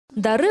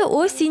Дары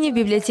осени в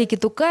библиотеке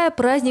Тукая –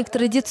 праздник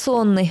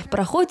традиционный.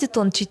 Проходит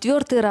он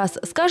 4-й раз.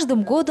 С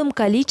каждым годом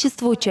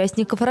количество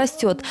участников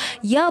растет.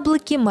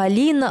 Яблоки,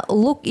 малина,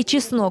 лук и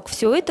чеснок –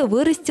 все это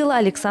вырастила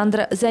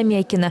Александра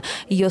Замякина.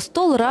 Ее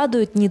стол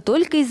радует не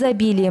только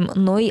изобилием,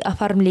 но и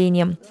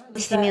оформлением.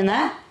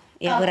 Семена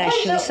я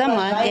выращиваю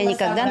сама, я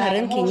никогда на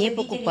рынке не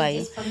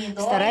покупаю.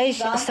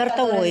 Стараюсь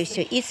сортовое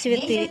все, и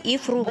цветы, и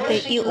фрукты,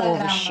 и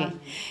овощи.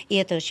 И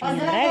это очень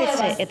мне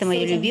нравится, это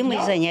мое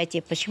любимое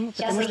занятие. Почему?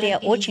 Потому что я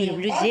очень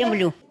люблю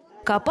землю.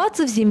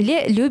 Копаться в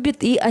земле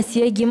любит и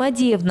Асия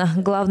Гимадеевна.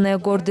 Главная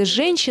гордость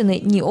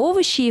женщины – не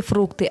овощи и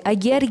фрукты, а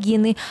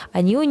георгины.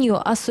 Они у нее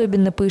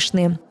особенно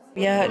пышные.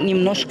 Я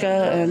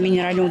немножко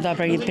минеральные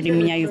удобрения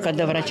применяю,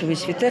 когда выращиваю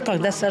цветы,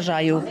 когда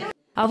сажаю.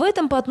 А в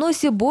этом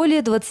подносе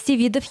более 20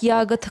 видов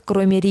ягод.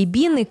 Кроме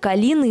рябины,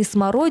 калины и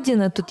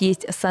смородины, тут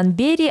есть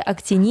санбери,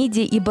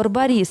 актинидия и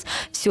барбарис.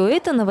 Все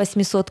это на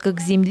 8 сотках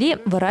земли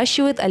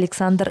выращивает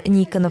Александр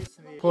Никонов.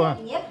 По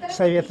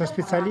советам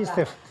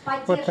специалистов,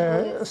 вот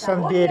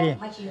санбери.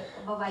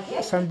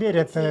 Санбери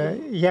 – это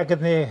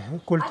ягодная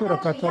культура,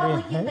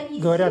 которая,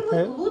 говорят,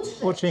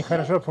 очень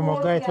хорошо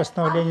помогает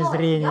восстановлению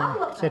зрения.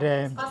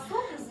 Теряем.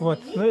 Вот.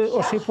 Ну,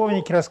 о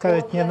шиповнике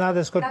рассказывать не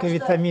надо, сколько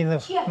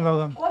витаминов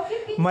много.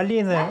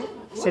 Малина,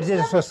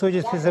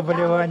 сердечно-сосудистые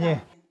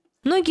заболевания.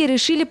 Многие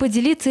решили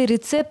поделиться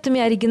рецептами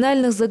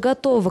оригинальных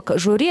заготовок.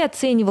 Жюри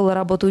оценивало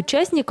работу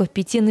участников в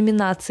 5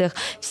 номинациях.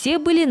 Все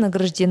были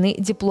награждены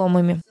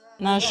дипломами.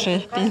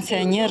 Наши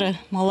пенсионеры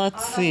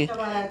молодцы,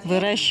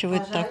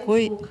 выращивают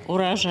такой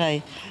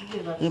урожай.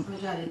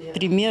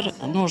 Пример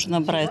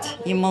нужно брать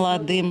и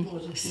молодым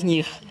с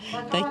них.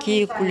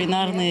 Такие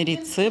кулинарные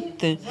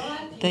рецепты,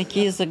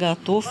 такие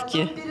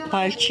заготовки,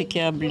 пальчики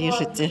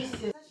оближете.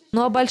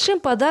 Ну а большим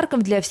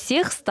подарком для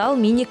всех стал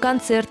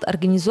мини-концерт,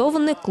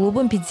 организованный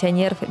клубом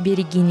пенсионеров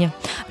Берегини.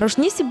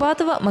 Рушни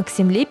Сибатова,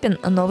 Максим Лепин,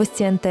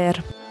 Новости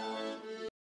НТР.